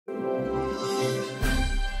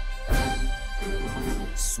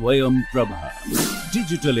Swayam Prabha.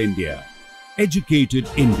 Digital India. Educated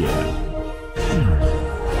India.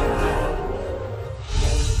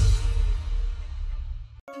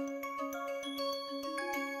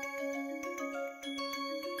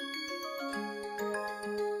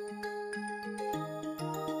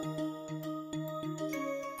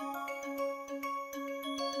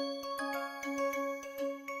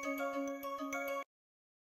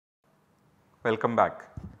 Welcome back.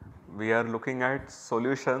 We are looking at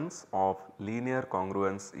solutions of linear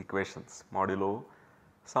congruence equations modulo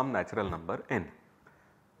some natural number n.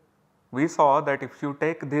 We saw that if you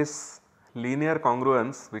take this linear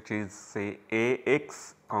congruence, which is say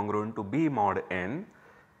Ax congruent to B mod n,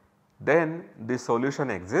 then this solution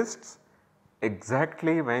exists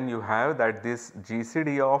exactly when you have that this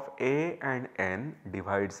GCD of A and n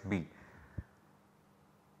divides B.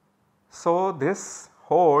 So, this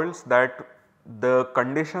holds that the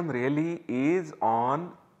condition really is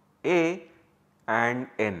on A and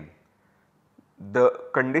n. The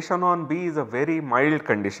condition on B is a very mild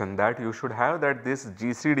condition, that you should have that this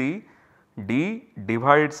GCD D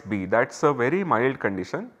divides B, that is a very mild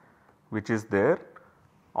condition which is there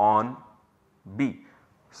on B.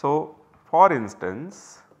 So, for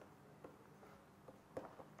instance,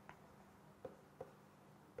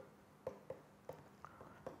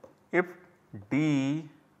 if D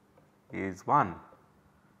is 1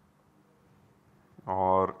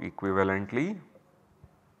 or equivalently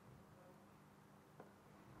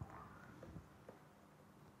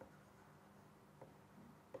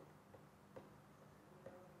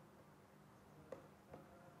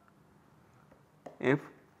if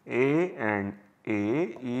A and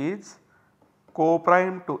A is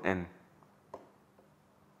co-prime to n,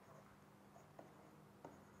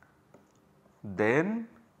 then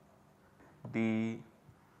the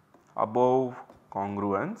above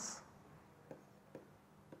congruence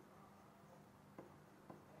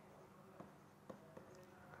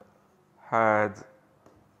has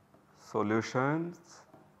solutions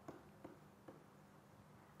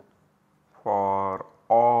for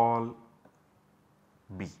all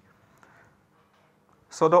B.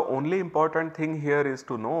 So, the only important thing here is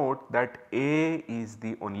to note that A is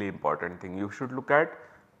the only important thing. You should look at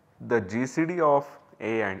the GCD of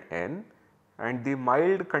A and n, and the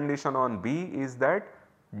mild condition on B is that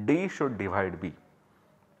D should divide B.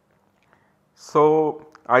 So,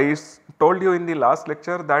 I told you in the last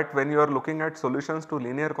lecture that when you are looking at solutions to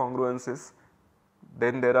linear congruences,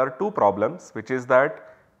 then there are two problems, which is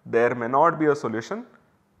that there may not be a solution,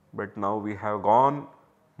 but now we have gone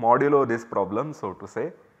modulo this problem, so to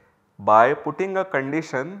say, by putting a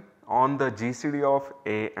condition on the GCD of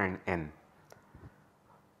A and n.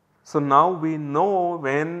 So, now we know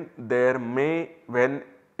when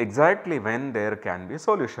exactly when there can be a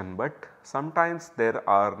solution, but sometimes there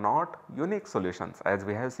are not unique solutions, as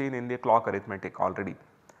we have seen in the clock arithmetic already.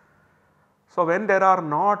 So, when there are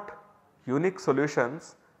not unique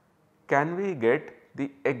solutions, can we get the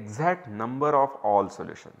exact number of all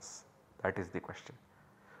solutions? That is the question.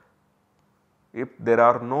 If there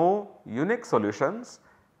are no unique solutions,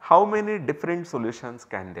 how many different solutions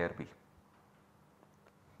can there be?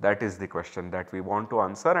 That is the question that we want to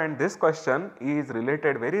answer, and this question is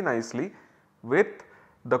related very nicely with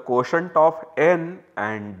the quotient of n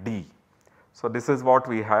and d. So, this is what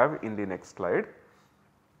we have in the next slide.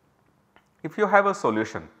 If you have a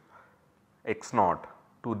solution x naught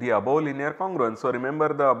to the above linear congruence. So,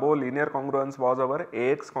 remember the above linear congruence was our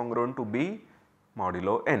Ax congruent to B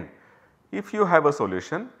modulo n. If you have a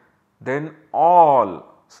solution, then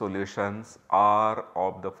all solutions are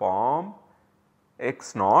of the form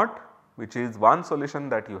x naught, which is one solution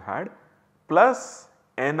that you had, plus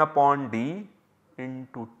n upon d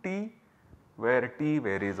into t, where t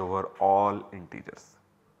varies over all integers.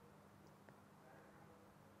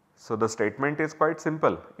 So, the statement is quite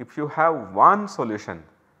simple. If you have one solution,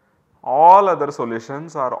 all other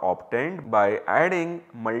solutions are obtained by adding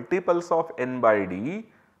multiples of n by d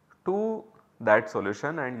to that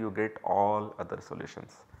solution, and you get all other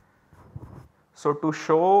solutions. So,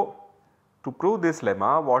 to prove this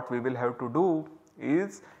lemma, what we will have to do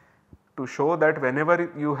is to show that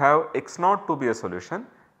whenever you have x naught to be a solution,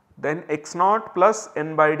 then x naught plus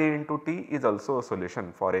n by d into t is also a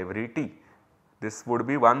solution for every t. This would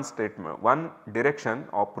be one statement, one direction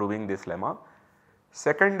of proving this lemma.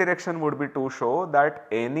 Second direction would be to show that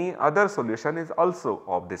any other solution is also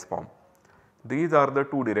of this form. These are the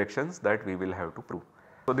two directions that we will have to prove.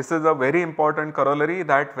 So, this is a very important corollary,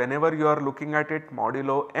 that whenever you are looking at it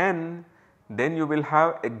modulo n, then you will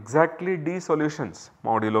have exactly d solutions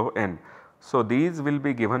modulo n. So, these will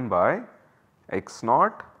be given by x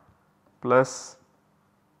naught plus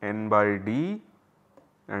n by d,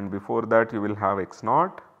 and before that you will have x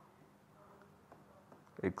naught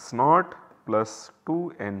plus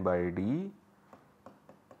 2 n by d,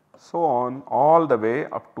 so on all the way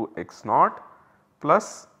up to x naught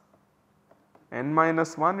plus n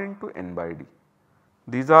minus 1 into n by d.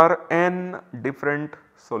 These are n different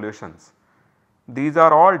solutions. These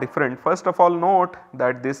are all different. First of all, note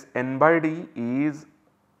that this n by d is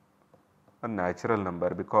a natural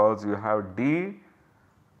number because you have d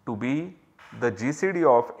to be the GCD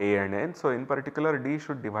of a and n. So, in particular d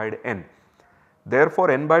should divide n. Therefore,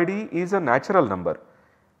 n by d is a natural number,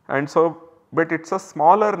 and so but it is a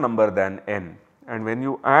smaller number than n, and when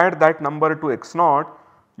you add that number to x naught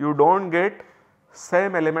you do not get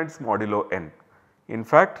same elements modulo n. In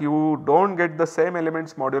fact, you do not get the same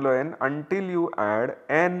elements modulo n until you add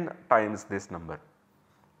n times this number.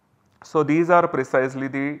 So, these are precisely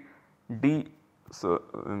the d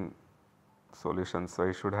solutions. So,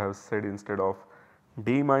 I should have said instead of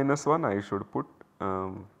d minus 1 I should put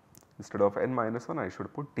instead of n minus 1 I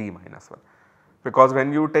should put d minus 1, because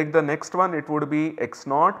when you take the next one it would be x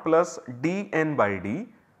naught plus dn by d,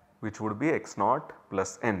 which would be x naught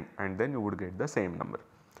plus n, and then you would get the same number.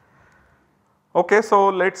 Okay, so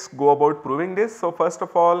let us go about proving this. So, first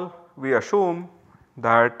of all we assume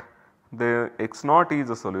that the x naught is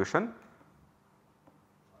a solution.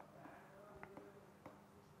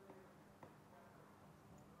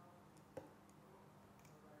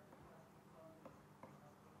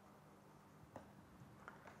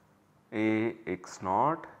 A x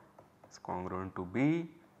naught is congruent to B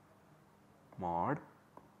mod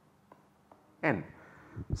n.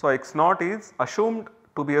 So, x naught is assumed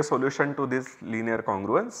to be a solution to this linear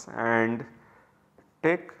congruence, and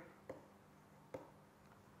take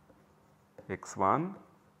x1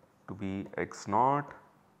 to be x naught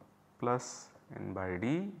plus n by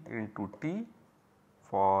d into t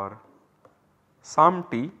for some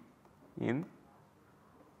t in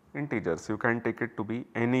integers. You can take it to be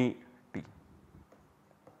any t.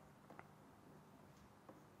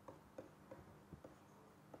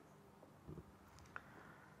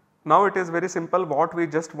 Now, it is very simple. What we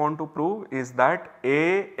just want to prove is that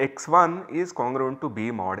A x1 is congruent to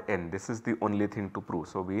B mod n. This is the only thing to prove.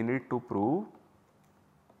 So, we need to prove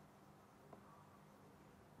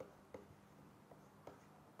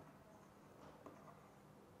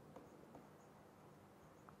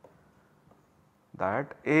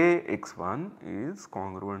that A x1 is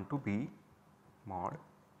congruent to B mod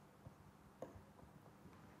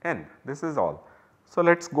n. This is all. So,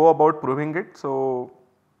 let us go about proving it. So,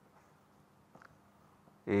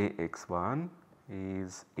 A x1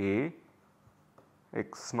 is A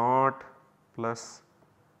x naught plus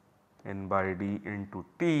n by d into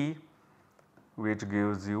t, which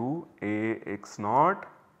gives you A x naught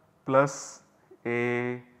plus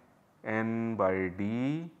A n by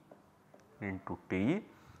d into t.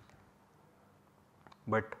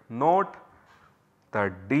 But note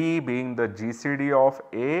that d being the GCD of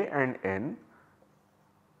A and n,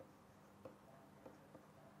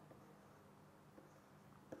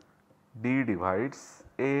 d divides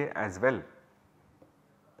A as well.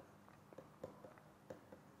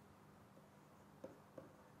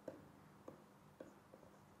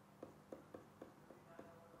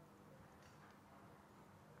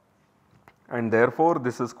 And therefore,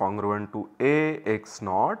 this is congruent to A x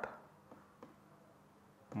naught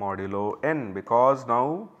modulo n, because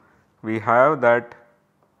now we have that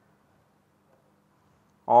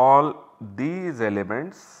all these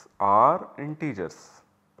elements are integers.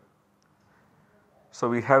 So,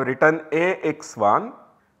 we have written A x1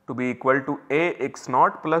 to be equal to A x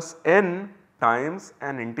naught plus n times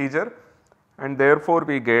an integer, and therefore,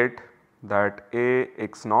 we get that A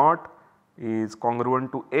x naught is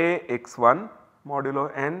congruent to A x1 modulo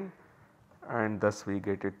n, and thus we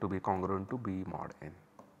get it to be congruent to B mod n.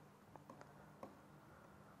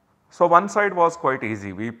 So, one side was quite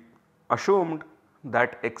easy. We assumed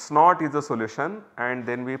that x naught is a solution, and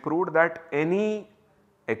then we proved that any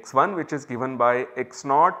x1 which is given by x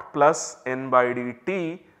naught plus n by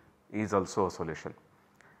dt is also a solution.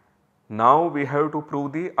 Now, we have to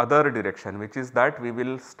prove the other direction, which is that we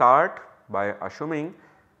will start by assuming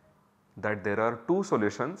that there are two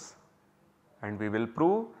solutions, and we will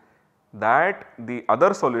prove that the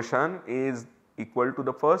other solution is equal to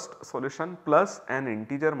the first solution plus an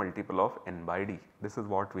integer multiple of n by d. This is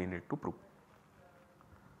what we need to prove.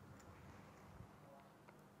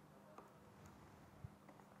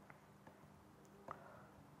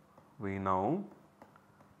 We now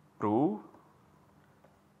prove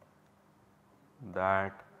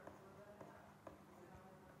that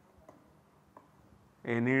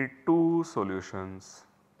any two solutions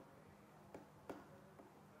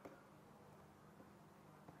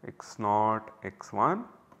x naught x1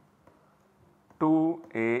 to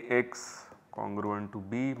Ax congruent to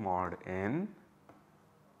B mod n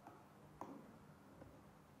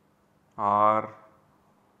are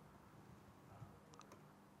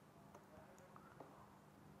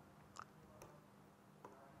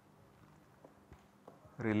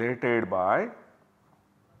related by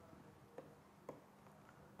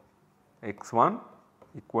x1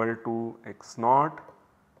 equal to x naught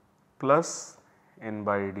plus n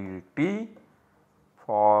by dt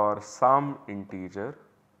for some integer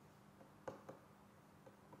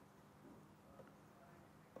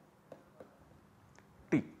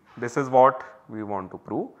t. This is what we want to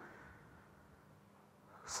prove.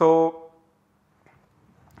 So,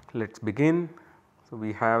 let us begin. So,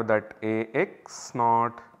 we have that Ax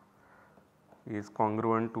naught is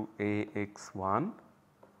congruent to Ax1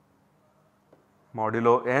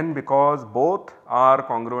 modulo n, because both are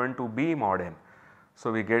congruent to B mod n.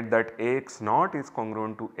 So, we get that Ax naught is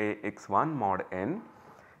congruent to Ax1 mod n,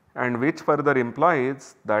 and which further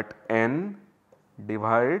implies that n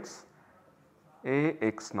divides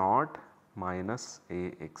Ax naught minus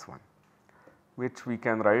Ax1, which we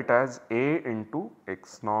can write as A into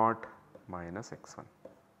x naught minus x1.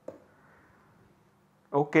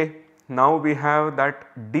 Okay. Now we have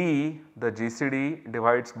that D, the GCD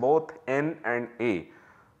divides both n and A.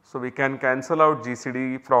 So, we can cancel out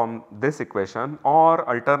GCD from this equation, or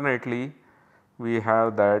alternately we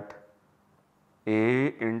have that A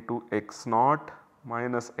into x naught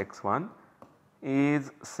minus x1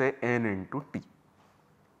 is say n into t.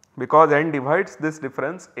 Because n divides this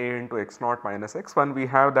difference A into x naught minus x1, we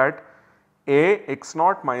have that A x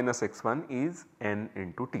naught minus x1 is n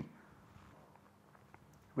into t,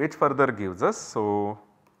 which further gives us. So,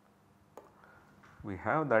 we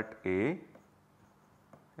have that A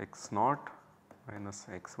x naught minus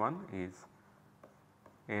x1 is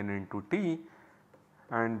n into t,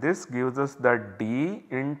 and this gives us that d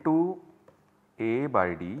into A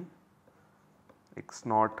by d x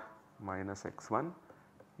naught minus x1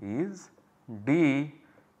 is d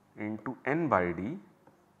into n by d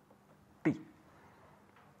t.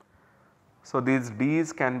 So, these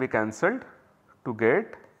d's can be cancelled to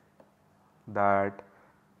get that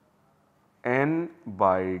n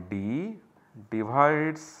by d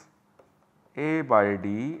divides A by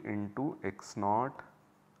d into x naught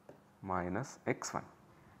minus x1.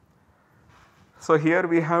 So, here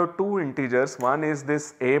we have two integers, one is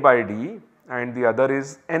this A by d and the other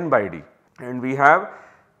is n by d, and we have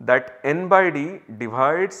that n by d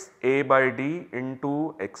divides A by d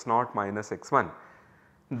into x naught minus x1.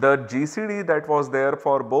 The GCD that was there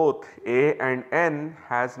for both A and n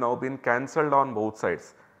has now been cancelled on both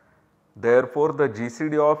sides. Therefore, the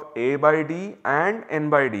GCD of A by d and n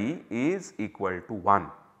by d is equal to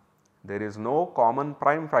 1. There is no common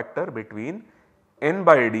prime factor between n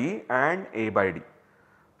by d and A by d.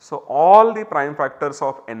 So, all the prime factors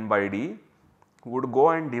of n by d would go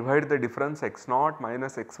and divide the difference x naught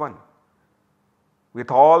minus x1.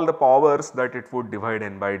 With all the powers that it would divide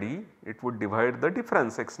n by d, it would divide the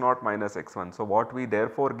difference x naught minus x1. So, what we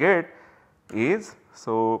therefore get is,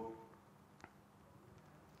 so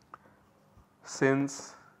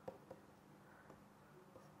since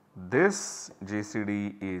this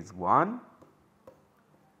GCD is 1,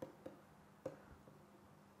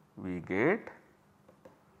 we get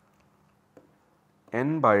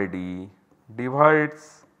n by d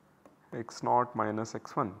divides x naught minus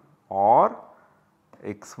x1, or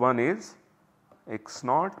x1 is x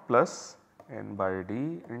naught plus n by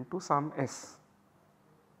d into some s.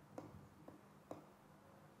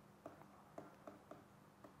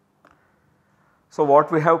 So,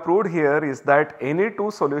 what we have proved here is that any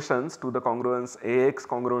two solutions to the congruence Ax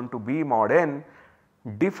congruent to B mod n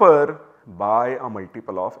differ by a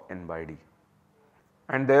multiple of n by d.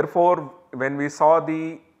 And therefore, when we saw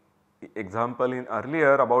the example in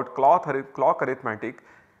earlier about clock arithmetic,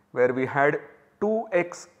 where we had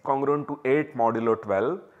 2x congruent to 8 modulo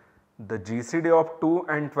 12, the GCD of 2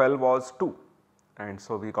 and 12 was 2, and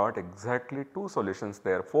so we got exactly two solutions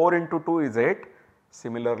there. 4 into 2 is 8,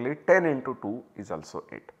 similarly 10 into 2 is also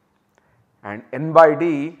 8. And n by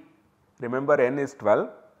d, remember n is 12,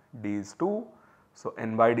 d is 2, so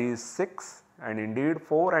n by d is 6, and indeed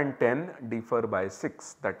 4 and 10 differ by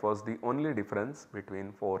 6, that was the only difference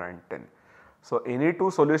between 4 and 10. So, any two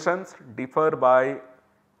solutions differ by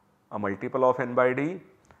a multiple of n by d,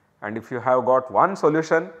 and if you have got one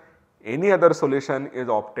solution, any other solution is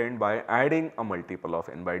obtained by adding a multiple of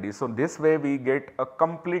n by d. So, this way we get a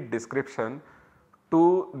complete description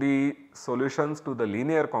to the solutions to the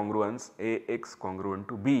linear congruence Ax congruent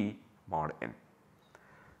to B mod n.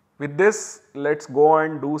 With this, let us go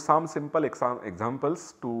and do some simple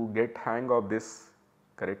examples to get hang of this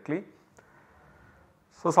correctly.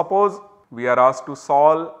 So, suppose we are asked to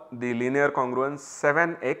solve the linear congruence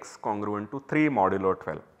 7x congruent to 3 modulo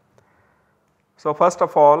 12. So, first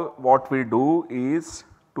of all what we do is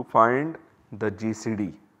to find the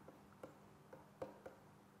GCD.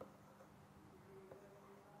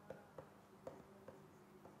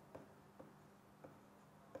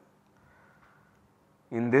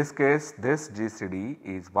 In this case this GCD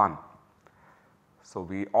is 1. So,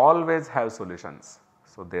 we always have solutions.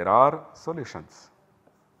 So, there are solutions.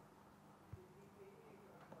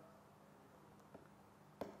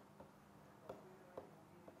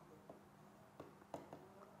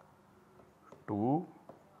 To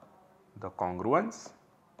the congruence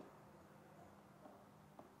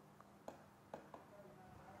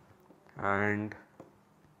and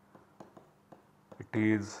it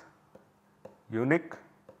is unique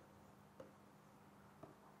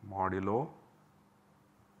modulo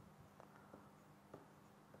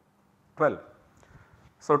 12.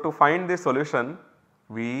 So, to find the solution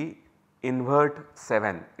we invert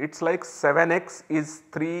 7. It is like 7x is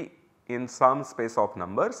 3 in some space of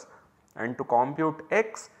numbers, and to compute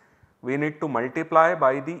x we need to multiply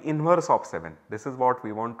by the inverse of 7. This is what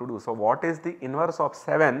we want to do. So, what is the inverse of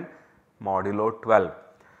 7 modulo 12?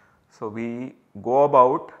 So, we go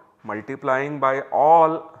about multiplying by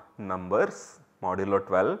all numbers modulo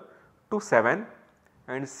 12 to 7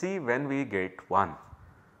 and see when we get 1.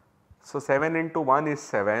 So, 7 into 1 is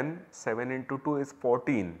 7, 7 into 2 is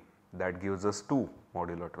 14, that gives us 2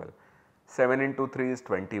 modulo 12. 7 into 3 is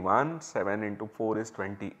 21, 7 into 4 is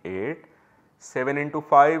 28, 7 into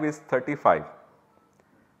 5 is 35.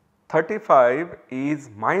 35 is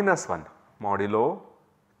minus 1 modulo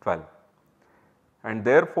 12, and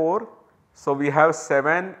therefore, so we have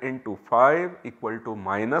 7 into 5 equal to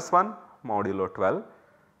minus 1 modulo 12.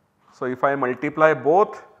 So, if I multiply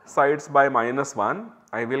both sides by minus 1,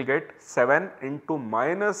 I will get 7 into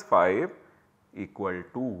minus 5 equal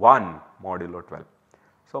to 1 modulo 12.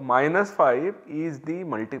 So, minus 5 is the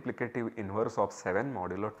multiplicative inverse of 7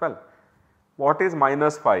 modulo 12. What is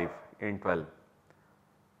minus 5 in 12?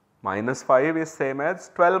 Minus 5 is same as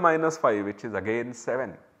 12 minus 5, which is again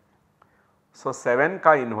 7. So, 7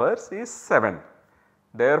 ka inverse is 7.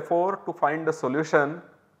 Therefore, to find the solution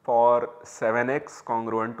for 7x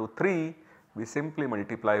congruent to 3, we simply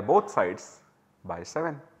multiply both sides by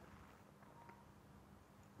 7.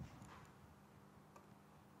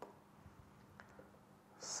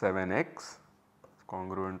 Seven x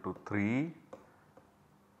congruent to 3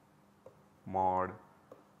 mod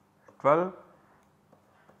 12,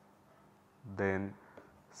 then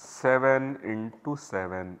 7 into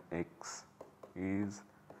 7x is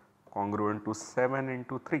congruent to 7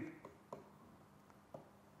 into 3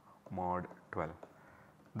 mod 12.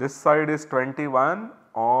 This side is 21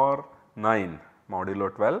 or 9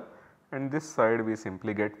 modulo 12, and this side we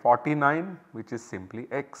simply get 49, which is simply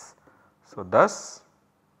x. So, thus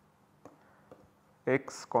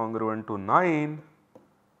x congruent to 9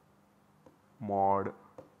 mod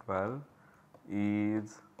 12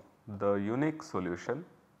 is the unique solution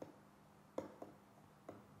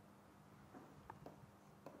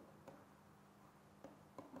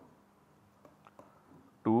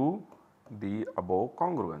to the above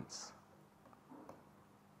congruence.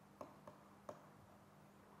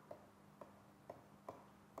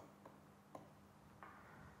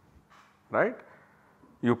 Right?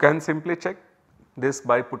 You can simply check this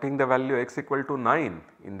by putting the value x equal to 9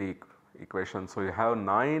 in the equation. So, you have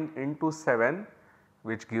 9 into 7,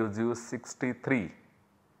 which gives you 63,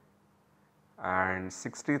 and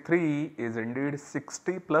 63 is indeed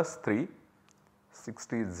 60 plus 3,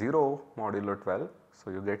 60 0 modulo 12.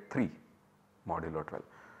 So, you get 3 modulo 12.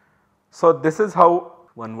 So, this is how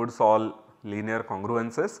one would solve linear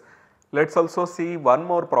congruences. Let us also see one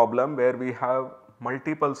more problem where we have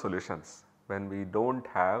multiple solutions when we do not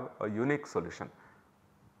have a unique solution.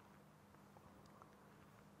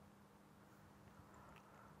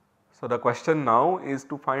 So, the question now is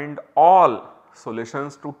to find all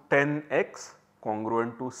solutions to 10x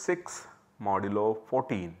congruent to 6 modulo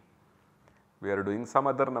 14. We are doing some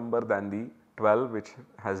other number than the 12, which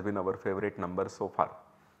has been our favorite number so far.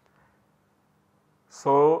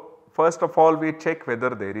 So, first of all we check whether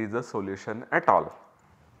there is a solution at all.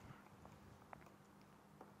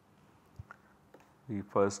 We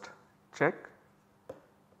first check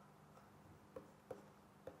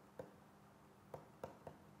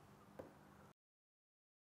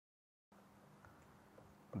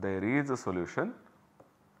there is a solution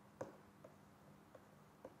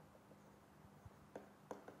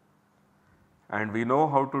and we know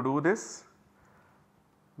how to do this.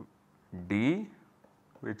 D,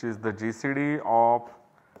 which is the GCD of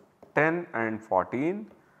 10 and 14.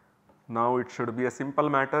 Now it should be a simple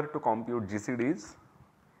matter to compute GCDs.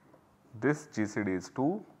 This GCD is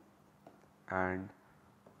 2 and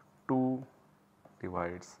 2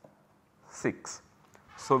 divides 6.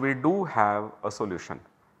 So we do have a solution,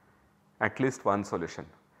 at least one solution.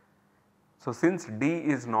 So since D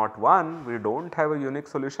is not 1, we do not have a unique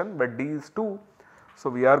solution, but D is 2. So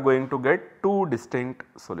we are going to get 2 distinct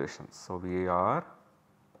solutions. So we are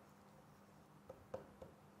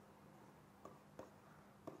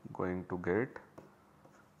going to get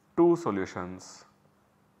 2 solutions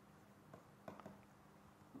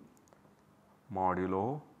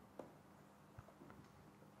modulo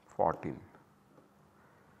 14.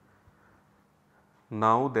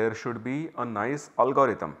 Now there should be a nice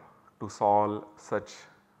algorithm to solve such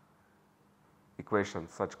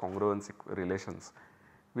equations, such congruence relations.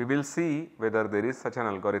 We will see whether there is such an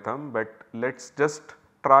algorithm, but let us just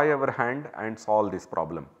try our hand and solve this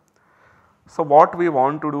problem. So what we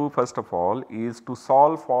want to do first of all is to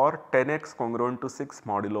solve for 10x congruent to 6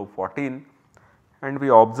 modulo 14, and we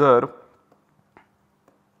observe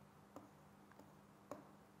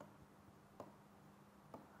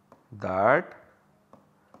that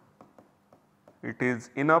it is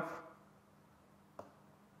enough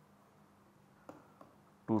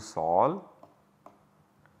to solve,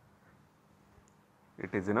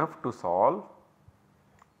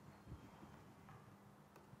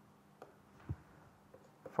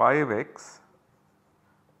 5x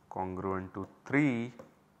congruent to 3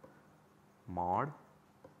 mod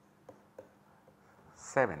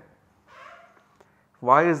 7.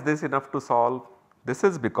 Why is this enough to solve? This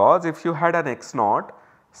is because if you had an x naught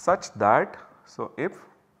such that, so if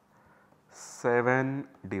 7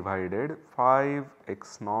 divided 5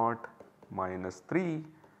 x naught minus 3,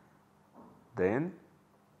 then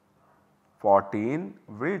 14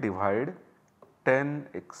 will divide 10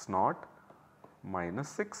 x naught minus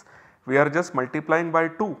 6. We are just multiplying by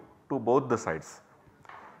 2 to both the sides.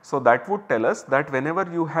 So that would tell us that whenever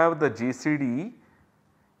you have the GCD,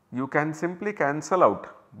 you can simply cancel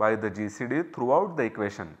out by the GCD throughout the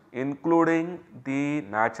equation, including the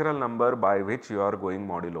natural number by which you are going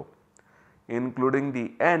modulo, including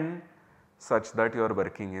the n such that you are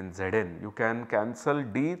working in Zn. You can cancel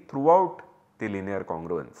D throughout the linear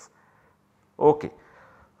congruence. Okay.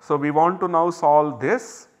 So we want to now solve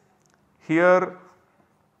this. Here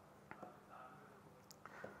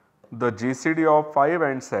the GCD of 5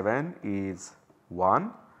 and 7 is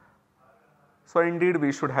 1. So indeed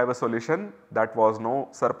we should have a solution. That was no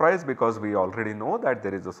surprise because we already know that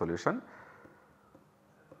there is a solution.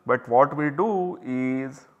 But what we do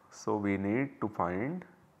is, so we need to find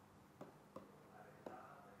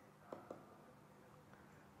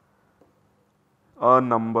a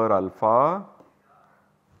number alpha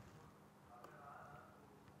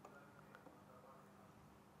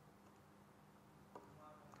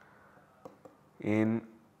in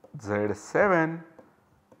Z7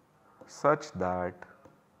 such that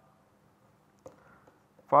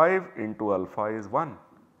 5 into alpha is 1.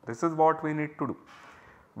 This is what we need to do.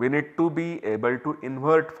 We need to be able to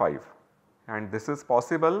invert 5, and this is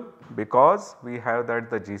possible because we have that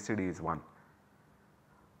the GCD is 1.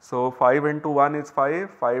 So 5 into 1 is 5,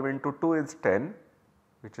 5 into 2 is 10,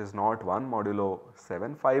 which is not 1 modulo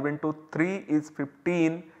 7, 5 into 3 is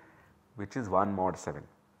 15, which is 1 mod 7.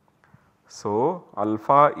 So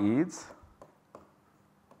alpha is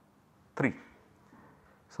 3.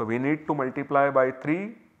 So we need to multiply by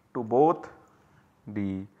 3 to both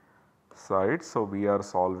the sides. So we are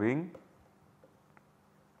solving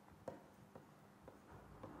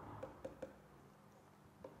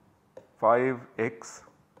 (5x)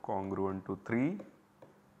 congruent to 3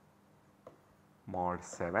 mod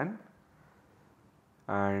 7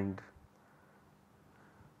 and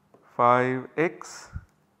 5x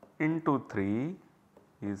into 3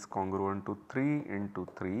 is congruent to 3 into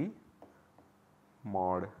 3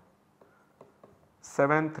 mod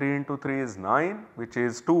 7. 3 into 3 is 9, which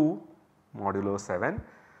is 2 modulo 7.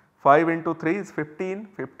 5 into 3 is 15,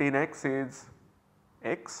 15x is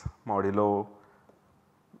x modulo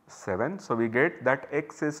 7. So we get that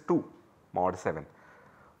x is 2 mod 7.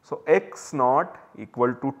 So x naught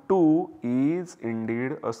equal to 2 is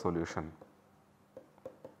indeed a solution.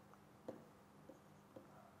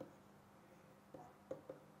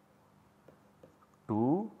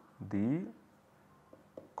 To the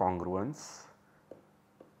congruence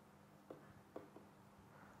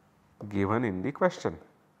given in the question.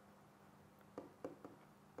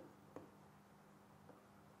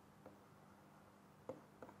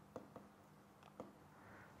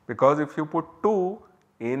 because if you put 2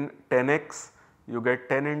 in 10x, you get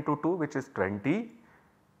 10 into 2, which is 20,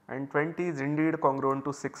 and 20 is indeed congruent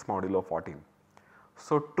to 6 modulo 14.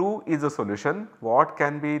 So 2 is a solution. What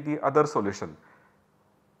can be the other solution?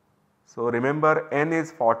 So remember, n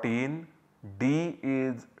is 14, d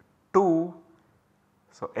is 2,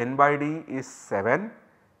 so n by d is 7,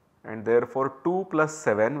 and therefore 2 plus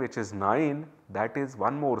 7, which is 9, that is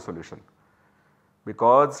one more solution,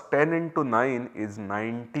 because 10 into 9 is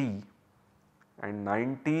 90, and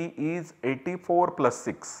 90 is 84 plus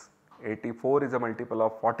 6. 84 is a multiple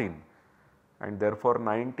of 14, and therefore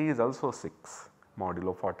 90 is also 6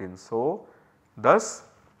 modulo 14. So thus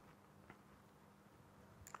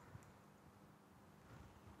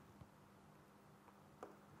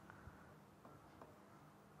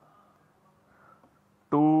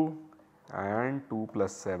two and 2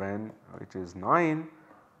 plus 7, which is 9,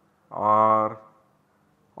 are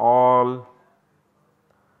all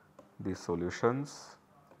the solutions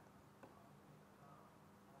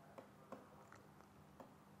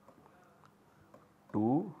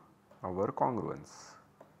to our congruence.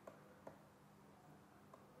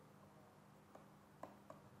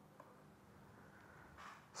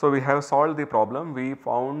 So we have solved the problem. We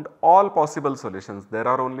found all possible solutions. There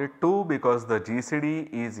are only 2 because the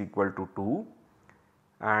GCD is equal to 2,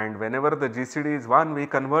 and whenever the GCD is 1, we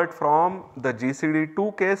convert from the GCD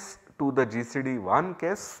 2 case to the GCD 1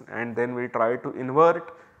 case, and then we try to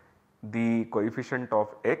invert the coefficient of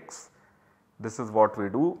x. This is what we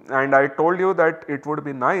do, and I told you that it would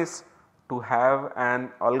be nice to have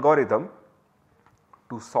an algorithm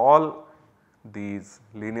to solve these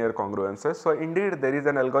linear congruences. So indeed there is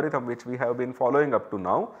an algorithm which we have been following up to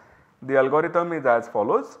now. The algorithm is as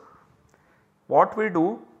follows. What we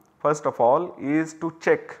do first of all is to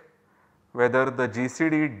check whether the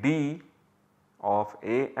GCD D of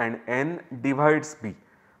A and N divides B.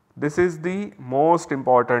 This is the most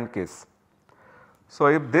important case. So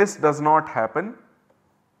if this does not happen,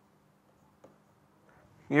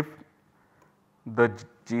 if the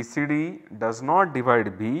GCD does not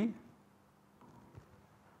divide B,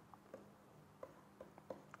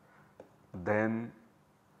 then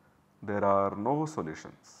there are no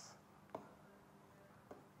solutions.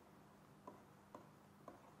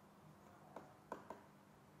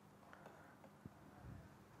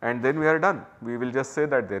 And then we are done. We will just say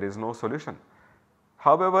that there is no solution.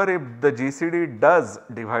 However, if the GCD does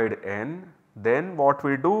divide n, then what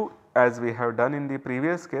we do, as we have done in the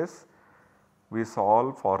previous case, we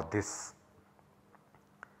solve for this.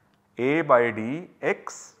 A by d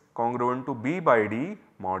x congruent to B by d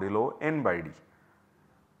modulo n by d.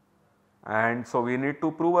 And so we need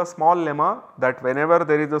to prove a small lemma that whenever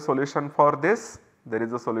there is a solution for this, there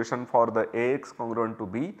is a solution for the Ax congruent to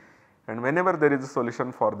B, and whenever there is a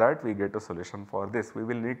solution for that, we get a solution for this. We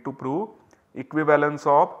will need to prove equivalence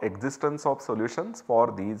of existence of solutions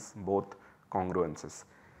for these both congruences.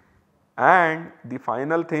 And the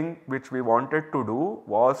final thing which we wanted to do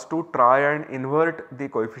was to try and invert the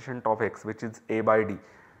coefficient of x, which is A by d.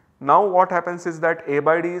 Now what happens is that A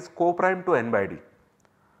by d is co-prime to n by d,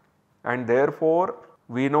 and therefore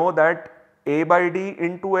we know that A by d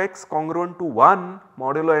into x congruent to 1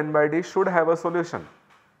 modulo n by d should have a solution,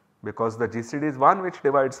 because the GCD is 1 which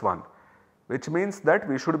divides 1, which means that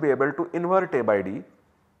we should be able to invert A by d.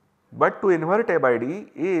 But to invert A by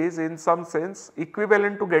d is in some sense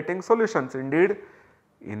equivalent to getting solutions. Indeed,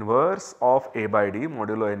 inverse of A by d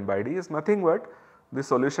modulo n by d is nothing but the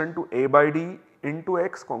solution to A by d into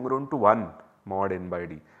x congruent to 1 mod n by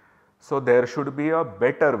d. So there should be a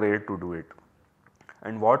better way to do it,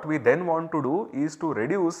 and what we then want to do is to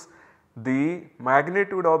reduce the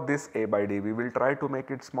magnitude of this A by d. We will try to make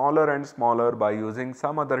it smaller and smaller by using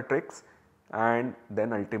some other tricks, and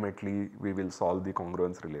then ultimately we will solve the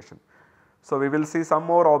congruence relation. So we will see some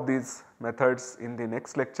more of these methods in the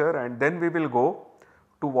next lecture, and then we will go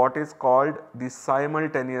to what is called the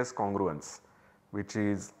simultaneous congruence, which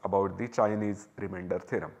is about the Chinese remainder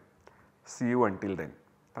theorem. See you until then.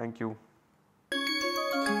 Thank you.